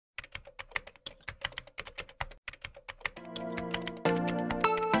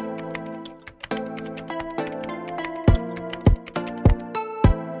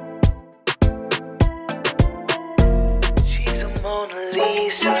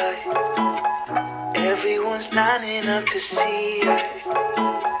her. Everyone's lining up to see her.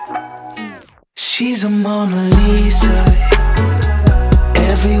 She's a Mona Lisa.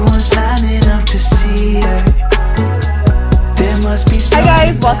 Everyone's lining up to see her. Hi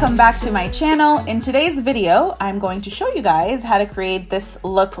guys, welcome back to my channel. In today's video, I'm going to show you guys how to create this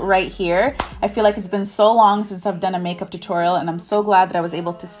look right here. I feel like it's been so long since I've done a makeup tutorial, and I'm so glad that I was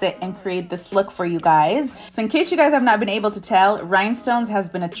able to sit and create this look for you guys. So in case you guys have not been able to tell, rhinestones has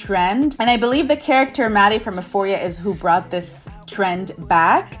been a trend, and I believe the character Maddy from Euphoria is who brought this trend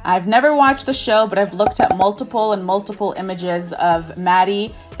back. I've never watched the show, but I've looked at multiple images of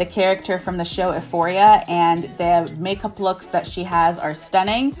Maddy, the character from the show Euphoria, and the makeup looks that she has are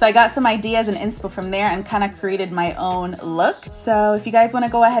stunning. So I got some ideas and inspo from there and kind of created my own look. So if you guys want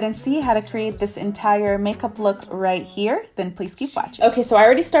to go ahead and see how to create this entire makeup look right here, then please keep watching. Okay, so I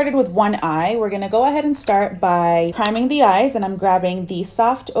already started with one eye. We're gonna go ahead and start by priming the eyes, and I'm grabbing the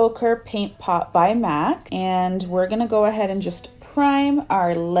Soft Ochre Paint Pot by MAC, and we're gonna go ahead and just prime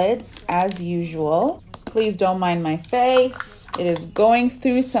our lids as usual. Please don't mind my face. It is going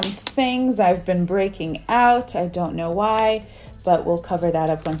through some things. I've been breaking out. I don't know why, but we'll cover that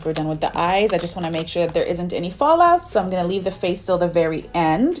up once we're done with the eyes. I just want to make sure that there isn't any fallout, so I'm going to leave the face till the very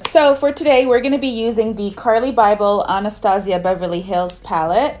end. So for today, we're going to be using the Carly Bible Anastasia Beverly Hills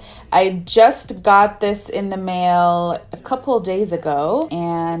palette. I just got this in the mail a couple days ago,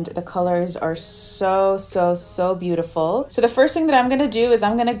 and the colors are so beautiful. So the first thing that I'm going to do is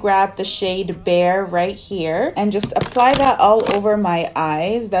I'm going to grab the shade Bare right here and just apply that all over my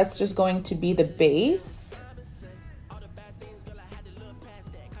eyes. That's just going to be the base.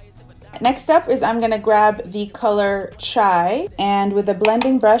 Next up is I'm gonna grab the color Chai, and with a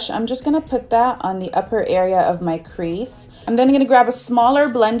blending brush, I'm just gonna put that on the upper area of my crease. I'm then gonna grab a smaller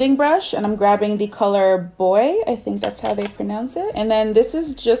blending brush, and I'm grabbing the color Boy, I think that's how they pronounce it. And then this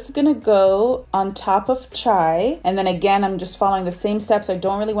is just gonna go on top of Chai. And then again, I'm just following the same steps. I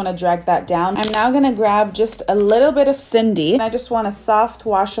don't really wanna drag that down. I'm now gonna grab just a little bit of Cindy. I just want a soft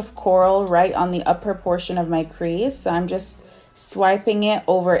wash of coral right on the upper portion of my crease. So I'm just swiping it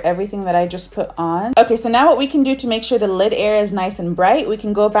over everything that I just put on. Okay, so now what we can do to make sure the lid area is nice and bright, we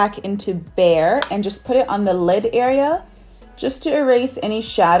can go back into Bare and just put it on the lid area just to erase any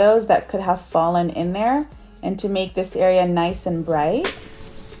shadows that could have fallen in there and to make this area nice and bright.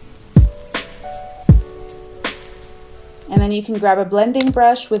 And then you can grab a blending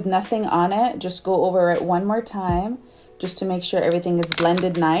brush with nothing on it, just go over it one more time just to make sure everything is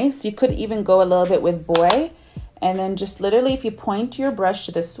blended nice. You could even go a little bit with Boy. And then just literally, if you point your brush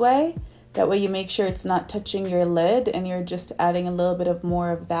this way, that way you make sure it's not touching your lid, and you're just adding a little bit of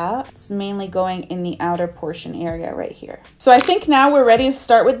more of that. It's mainly going in the outer portion area right here. So I think now we're ready to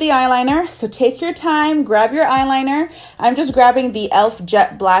start with the eyeliner. So take your time, grab your eyeliner. I'm just grabbing the e.l.f.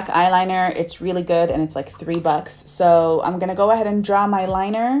 Jet Black eyeliner. It's really good, and it's like $3. So I'm gonna go ahead and draw my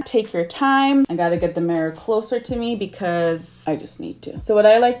liner. Take your time. I gotta get the mirror closer to me because I just need to. So what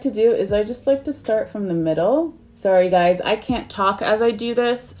I like to do is I just like to start from the middle. Sorry guys, I can't talk as I do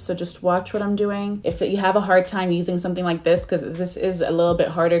this, so just watch what I'm doing. If you have a hard time using something like this, because this is a little bit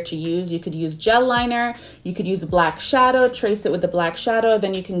harder to use, you could use gel liner, you could use a black shadow, trace it with the black shadow,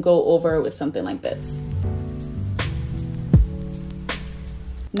 then you can go over it with something like this.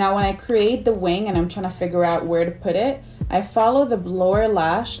 Now when I create the wing and I'm trying to figure out where to put it, I follow the lower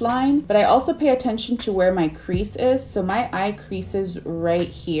lash line, but I also pay attention to where my crease is. So my eye crease is right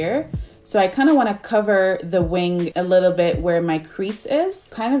here. So I kind of want to cover the wing a little bit where my crease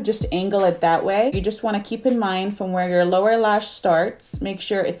is, kind of just angle it that way. You just want to keep in mind from where your lower lash starts, make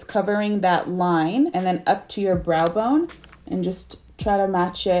sure it's covering that line, and then up to your brow bone, and just try to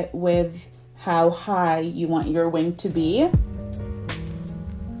match it with how high you want your wing to be.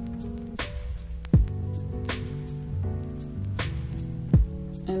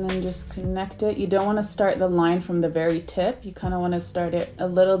 And then just connect it. You don't want to start the line from the very tip. You kind of want to start it a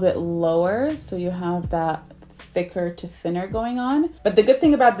little bit lower so you have that thicker to thinner going on. But the good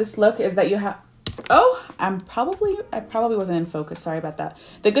thing about this look is that you have, I probably wasn't in focus, sorry about that.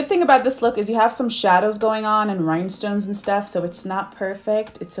 The good thing about this look is you have some shadows going on and rhinestones and stuff, so it's not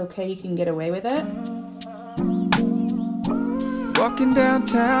perfect. It's okay, you can get away with it. Walking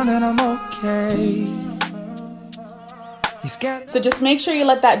downtown and I'm okay. So just make sure you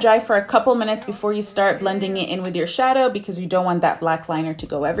let that dry for a couple minutes before you start blending it in with your shadow, because you don't want that black liner to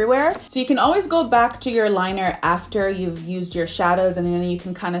go everywhere. So you can always go back to your liner after you've used your shadows, and then you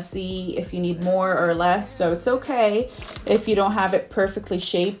can kind of see if you need more or less. So it's okay if you don't have it perfectly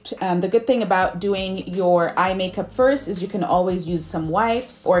shaped. The good thing about doing your eye makeup first is you can always use some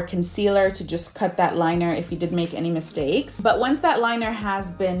wipes or concealer to just cut that liner if you did make any mistakes. But once that liner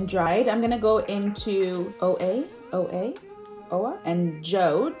has been dried, I'm gonna go into OA, and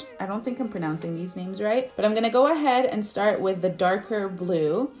Jode. I don't think I'm pronouncing these names right, but I'm gonna go ahead and start with the darker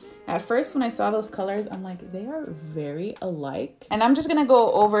blue. At first, when I saw those colors, I'm like, they are very alike. And I'm just gonna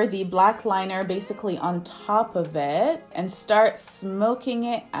go over the black liner basically on top of it and start smoking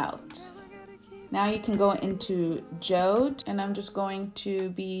it out. Now you can go into Jode, and I'm just going to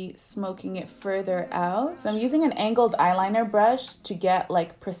be smoking it further out. So I'm using an angled eyeliner brush to get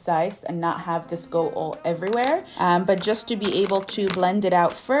like precise and not have this go all everywhere. But just to be able to blend it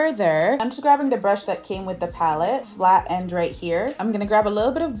out further, I'm just grabbing the brush that came with the palette, flat end right here. I'm gonna grab a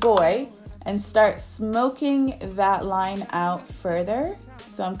little bit of Boy and start smoking that line out further.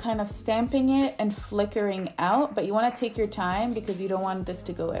 So I'm kind of stamping it and flickering out, but you want to take your time because you don't want this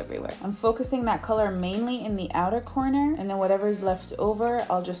to go everywhere. I'm focusing that color mainly in the outer corner, and then whatever's left over,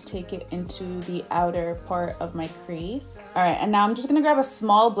 I'll just take it into the outer part of my crease. All right, and now I'm just gonna grab a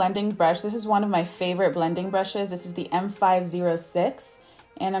small blending brush. This is one of my favorite blending brushes. This is the M506.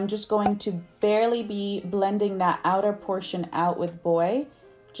 And I'm just going to barely be blending that outer portion out with Boy,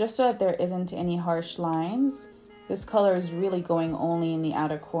 just so that there isn't any harsh lines. This color is really going only in the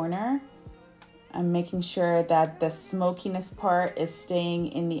outer corner. I'm making sure that the smokiness part is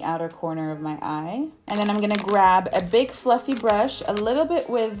staying in the outer corner of my eye. And then I'm gonna grab a big fluffy brush, a little bit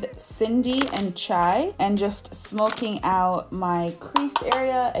with Cindy and Chai, and just smoking out my crease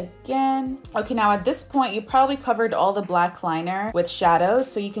area again. Okay, now at this point, you probably covered all the black liner with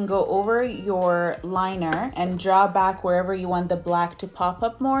shadows, so you can go over your liner and draw back wherever you want the black to pop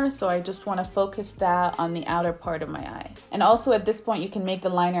up more. So I just wanna focus that on the outer part of my eye. And also at this point, you can make the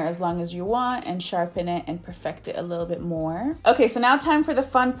liner as long as you want and sharpen it and perfect it a little bit more. Okay, so now time for the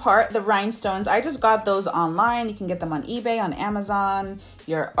fun part, the rhinestones. I just got those online. You can get them on eBay, on Amazon,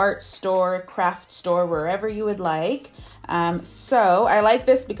 your art store, craft store, wherever you would like. So I like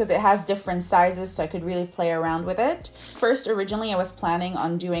this because it has different sizes, so I could really play around with it. First, originally I was planning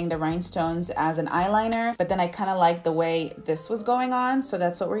on doing the rhinestones as an eyeliner, but then I kind of liked the way this was going on, so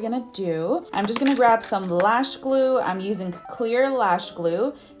that's what we're gonna do. I'm just gonna grab some lash glue. I'm using clear lash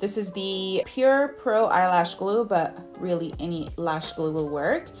glue. This is the Pure Pro eyelash glue, but really any lash glue will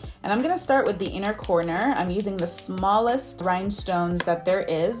work. And I'm gonna start with the inner corner. I'm using the smallest rhinestones that there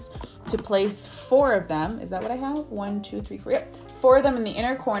is to place 4 of them. Is that what I have? 1, 2, 3, 4. Yep, 4 of them in the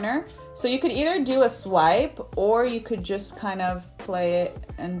inner corner. So you could either do a swipe, or you could just kind of play it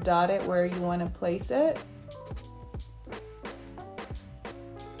and dot it where you want to place it.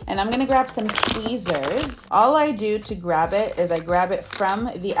 And I'm gonna grab some tweezers. All I do to grab it is I grab it from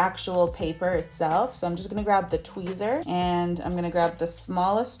the actual paper itself. So I'm just gonna grab the tweezer, and I'm gonna grab the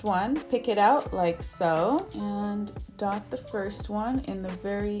smallest one, pick it out like so, and dot the first one in the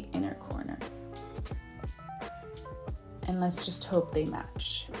very inner corner. And let's just hope they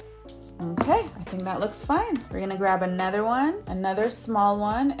match. Okay, I think that looks fine. We're gonna grab another one, another small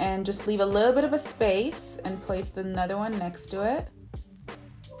one, and just leave a little bit of a space and place another one next to it.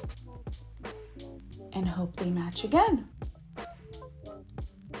 And hope they match again.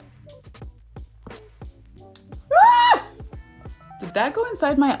 Ah! Did that go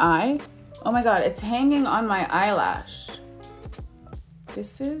inside my eye? Oh my God, it's hanging on my eyelash.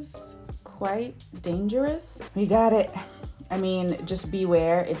 This is quite dangerous. We got it. I mean, just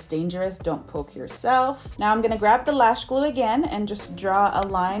beware, it's dangerous, don't poke yourself. Now I'm gonna grab the lash glue again and just draw a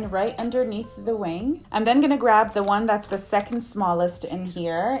line right underneath the wing. I'm then gonna grab the one that's the second smallest in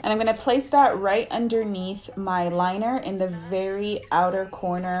here, and I'm gonna place that right underneath my liner in the very outer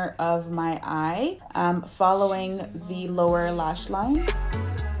corner of my eye, following the lower lash line.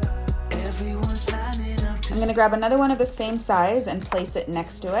 I'm gonna grab another one of the same size and place it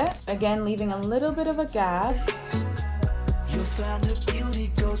next to it. Again, leaving a little bit of a gap.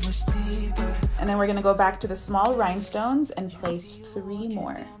 And then we're gonna go back to the small rhinestones and place 3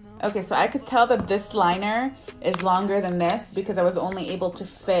 more. Okay, so I could tell that this liner is longer than this because I was only able to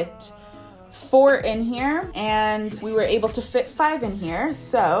fit 4 in here, and we were able to fit 5 in here.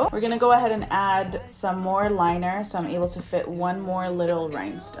 So we're gonna go ahead and add some more liner so I'm able to fit 1 more little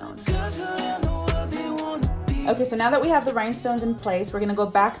rhinestone. Okay, so now that we have the rhinestones in place, we're gonna go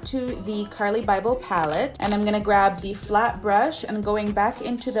back to the Carly Bible palette, and I'm gonna grab the flat brush and going back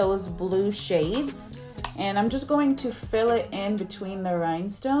into those blue shades. And I'm just going to fill it in between the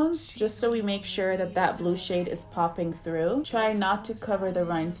rhinestones, just so we make sure that that blue shade is popping through. Try not to cover the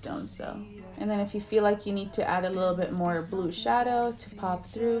rhinestones though. And then if you feel like you need to add a little bit more blue shadow to pop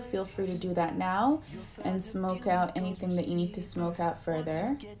through, feel free to do that now and smoke out anything that you need to smoke out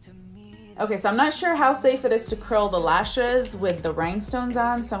further. Okay, so I'm not sure how safe it is to curl the lashes with the rhinestones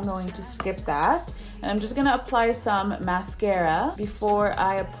on, so I'm going to skip that. And I'm just gonna apply some mascara before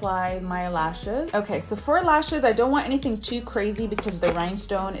I apply my lashes. Okay, so for lashes, I don't want anything too crazy because the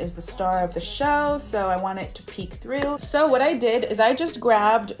rhinestone is the star of the show, so I want it to peek through. So what I did is I just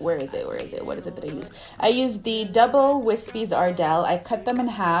grabbed, where is it? What is it that I use? I used the double Wispies Ardell. I cut them in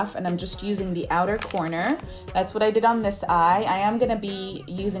half and I'm just using the outer corner. That's what I did on this eye. I am gonna be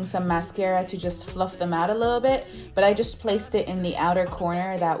using some mascara to just fluff them out a little bit, but I just placed it in the outer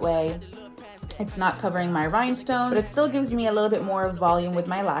corner, that way it's not covering my rhinestone, but it still gives me a little bit more volume with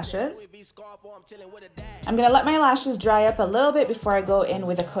my lashes. I'm gonna let my lashes dry up a little bit before I go in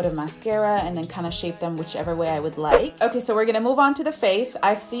with a coat of mascara and then kind of shape them whichever way I would like. Okay, so we're gonna move on to the face.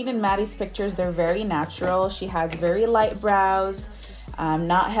 I've seen in Maddie's pictures, they're very natural. She has very light brows.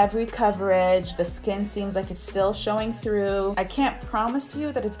 Not heavy coverage. The skin seems like it's still showing through. I can't promise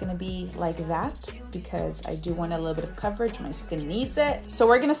you that it's gonna be like that because I do want a little bit of coverage. My skin needs it. So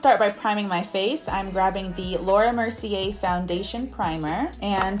we're gonna start by priming my face. I'm grabbing the Laura Mercier Foundation Primer,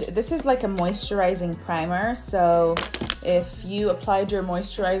 and this is like a moisturizing primer. So if you applied your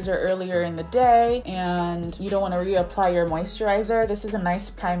moisturizer earlier in the day and you don't want to reapply your moisturizer, this is a nice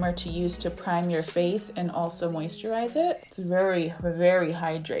primer to use to prime your face and also moisturize it. It's very, very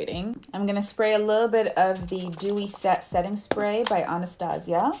hydrating. I'm gonna spray a little bit of the Dewy Set Setting Spray by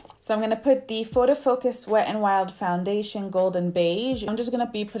Anastasia. So I'm gonna put the Photo Focus Wet n Wild Foundation Golden Beige. I'm just gonna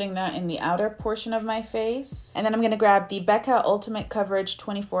be putting that in the outer portion of my face. And then I'm gonna grab the Becca Ultimate Coverage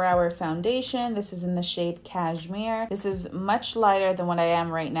 24-Hour Foundation. This is in the shade Cashmere. This is much lighter than what I am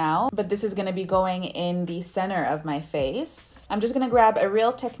right now, but this is gonna be going in the center of my face. I'm just gonna grab a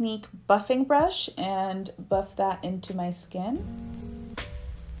Real Technique buffing brush and buff that into my skin.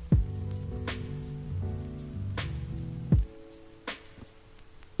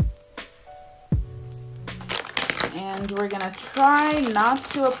 And we're gonna try not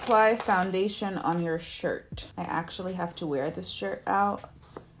to apply foundation on your shirt. I actually have to wear this shirt out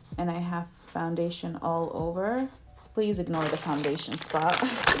and I have foundation all over. Please ignore the foundation spot.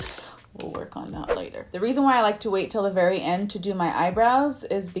 We'll work on that later. The reason why I like to wait till the very end to do my eyebrows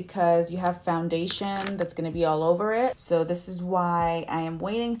is because you have foundation that's gonna be all over it. So this is why I am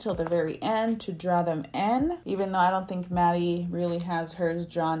waiting till the very end to draw them in, even though I don't think Maddie really has hers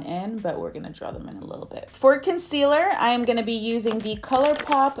drawn in, but we're gonna draw them in a little bit. For concealer, I am gonna be using the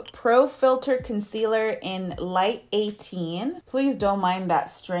ColourPop Pro Filter Concealer in Light 18. Please don't mind that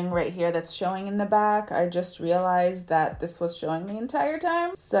string right here that's showing in the back. I just realized that this was showing the entire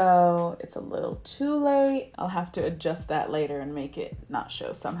time. So it's a little too late. I'll have to adjust that later and make it not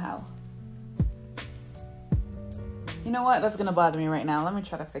show somehow. You know what? That's gonna bother me right now. Let me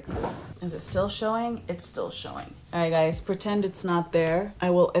try to fix this. Is it still showing? It's still showing. All right, guys, pretend it's not there.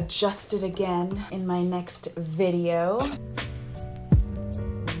 I will adjust it again in my next video.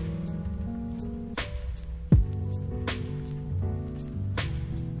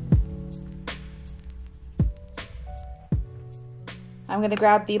 I'm gonna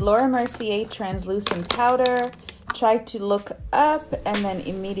grab the Laura Mercier Translucent Powder, try to look up and then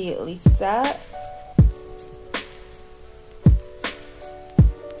immediately set.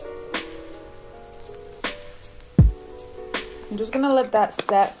 I'm just gonna let that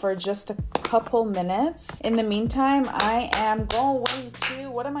set for just a couple minutes. In the meantime, I am going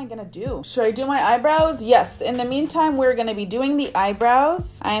to, what am I gonna do? Should I do my eyebrows? Yes, in the meantime, we're gonna be doing the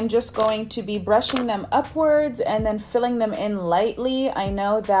eyebrows. I am just going to be brushing them upwards and then filling them in lightly. I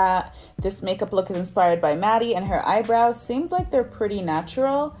know that this makeup look is inspired by Maddie and her eyebrows. Seems like they're pretty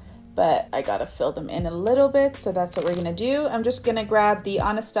natural, but I gotta fill them in a little bit, so that's what we're gonna do. I'm just gonna grab the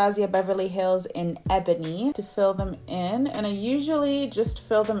Anastasia Beverly Hills in Ebony to fill them in, and I usually just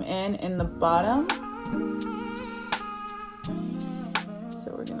fill them in the bottom.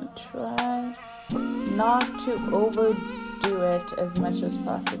 So we're gonna try not to overdo it as much as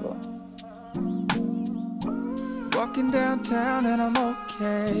possible. Walking downtown and I'm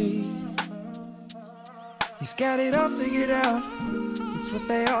okay. He's got it all figured out. It's what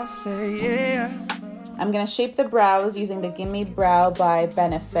they all say, yeah. I'm gonna shape the brows using the Gimme Brow by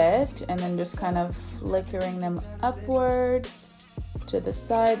Benefit and then just kind of flickering them upwards to the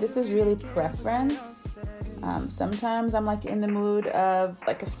side. This is really preference. Sometimes I'm like in the mood of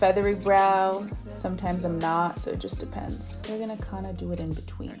like a feathery brow. Sometimes I'm not, so it just depends. We're gonna kind of do it in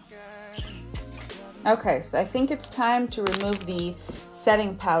between. Okay, so I think it's time to remove the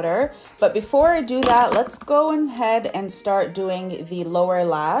setting powder. But before I do that, let's go ahead and start doing the lower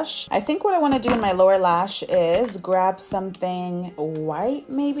lash. I think what I want to do in my lower lash is grab something white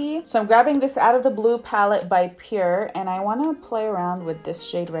maybe. So I'm grabbing this Out of the Blue palette by Pure, and I want to play around with this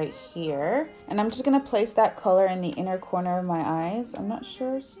shade right here. And I'm just going to place that color in the inner corner of my eyes. I'm not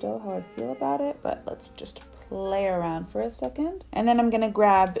sure still how I feel about it, but let's just play around for a second. And then I'm gonna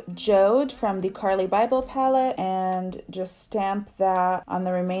grab Jode from the Carly Bible palette and just stamp that on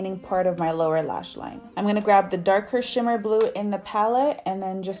the remaining part of my lower lash line. I'm gonna grab the darker shimmer blue in the palette and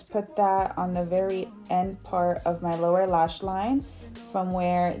then just put that on the very end part of my lower lash line from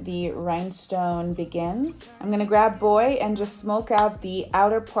where the rhinestone begins. I'm gonna grab Boy and just smoke out the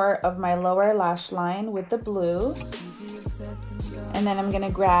outer part of my lower lash line with the blue. And then I'm gonna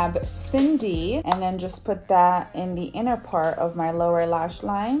grab Cindy and then just put that in the inner part of my lower lash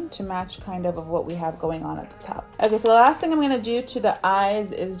line to match kind of what we have going on at the top. Okay, so the last thing I'm gonna do to the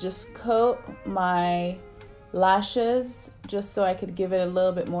eyes is just coat my lashes just so I could give it a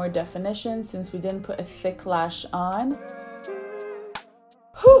little bit more definition since we didn't put a thick lash on.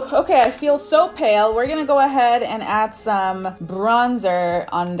 Whew, okay, I feel so pale. We're gonna go ahead and add some bronzer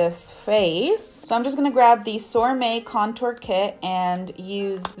on this face. So I'm just gonna grab the Sourmay Contour Kit and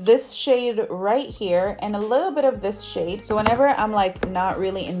use this shade right here and a little bit of this shade. So whenever I'm like not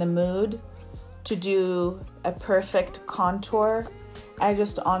really in the mood to do a perfect contour, I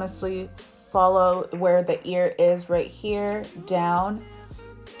just honestly follow where the ear is right here down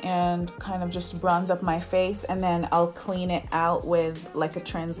and kind of just bronze up my face, and then I'll clean it out with like a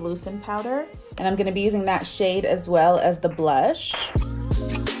translucent powder. And I'm gonna be using that shade as well as the blush.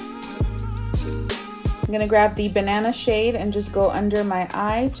 I'm gonna grab the banana shade and just go under my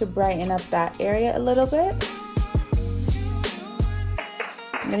eye to brighten up that area a little bit.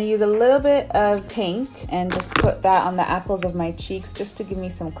 I'm gonna use a little bit of pink and just put that on the apples of my cheeks just to give me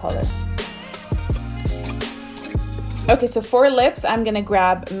some color. Okay, so for lips, I'm gonna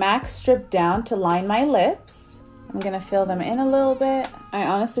grab MAC Strip Down to line my lips. I'm gonna fill them in a little bit. I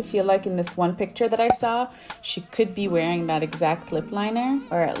honestly feel like in this one picture that I saw, she could be wearing that exact lip liner,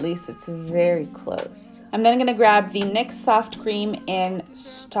 or at least it's very close. I'm then gonna grab the NYX Soft Cream in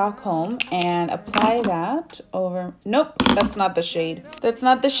Stockholm and apply that over, nope, that's not the shade. That's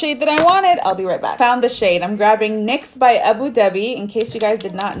not the shade that I wanted. I'll be right back. Found the shade. I'm grabbing NYX by Abu Dhabi. In case you guys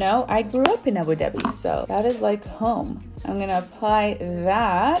did not know, I grew up in Abu Dhabi, so that is like home. I'm gonna apply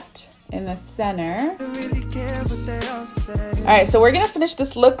that in the center. All right, so we're gonna finish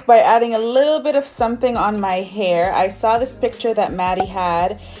this look by adding a little bit of something on my hair. I saw this picture that Maddie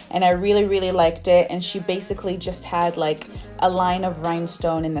had and I really liked it, and she basically just had like a line of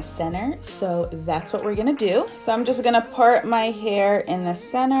rhinestone in the center. So that's what we're gonna do. So I'm just gonna part my hair in the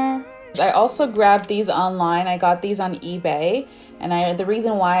center. I also grabbed these online. I got these on eBay, and the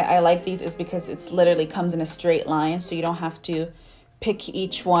reason why I like these is because it's literally comes in a straight line, so you don't have to pick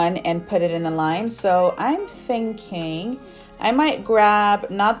each one and put it in the line. So I'm thinking I might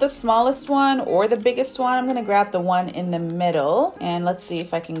grab not the smallest one or the biggest one. I'm gonna grab the one in the middle, and let's see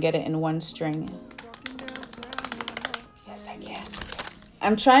if I can get it in one string. Yes, I can.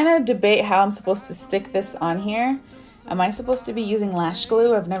 I'm trying to debate how I'm supposed to stick this on here. Am I supposed to be using lash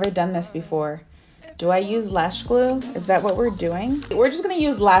glue? I've never done this before. Do I use lash glue? Is that what we're doing? We're just gonna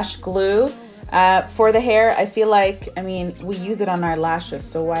use lash glue. For the hair, I feel like, I mean, we use it on our lashes,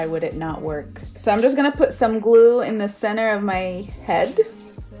 so why would it not work? So I'm just gonna put some glue in the center of my head,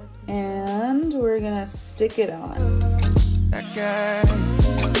 and we're gonna stick it on. That guy,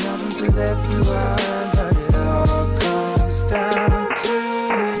 to left you out, but it all comes down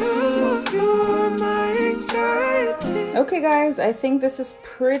to you're my anxiety. Okay guys, I think this is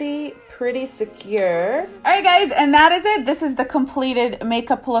pretty secure. All right guys, and that is it. This is the completed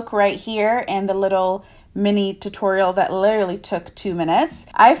makeup look right here, and the little mini tutorial that literally took 2 minutes.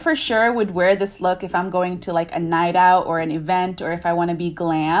 I for sure would wear this look if I'm going to like a night out or an event, or if I want to be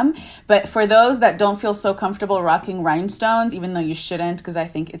glam. But for those that don't feel so comfortable rocking rhinestones, even though you shouldn't, because I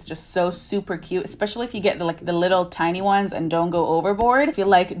think it's just so super cute, especially if you get the little tiny ones and don't go overboard. I feel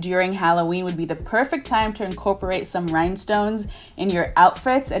like during Halloween would be the perfect time to incorporate some rhinestones in your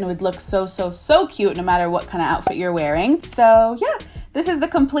outfits, and it would look so cute no matter what kind of outfit you're wearing. So yeah, this is the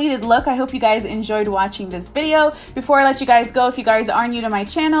completed look. I hope you guys enjoyed watching this video. Before I let you guys go, if you guys are new to my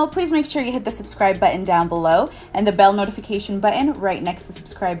channel, please make sure you hit the subscribe button down below and the bell notification button right next to the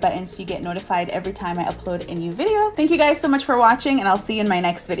subscribe button so you get notified every time I upload a new video. Thank you guys so much for watching, and I'll see you in my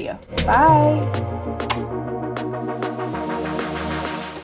next video. Bye!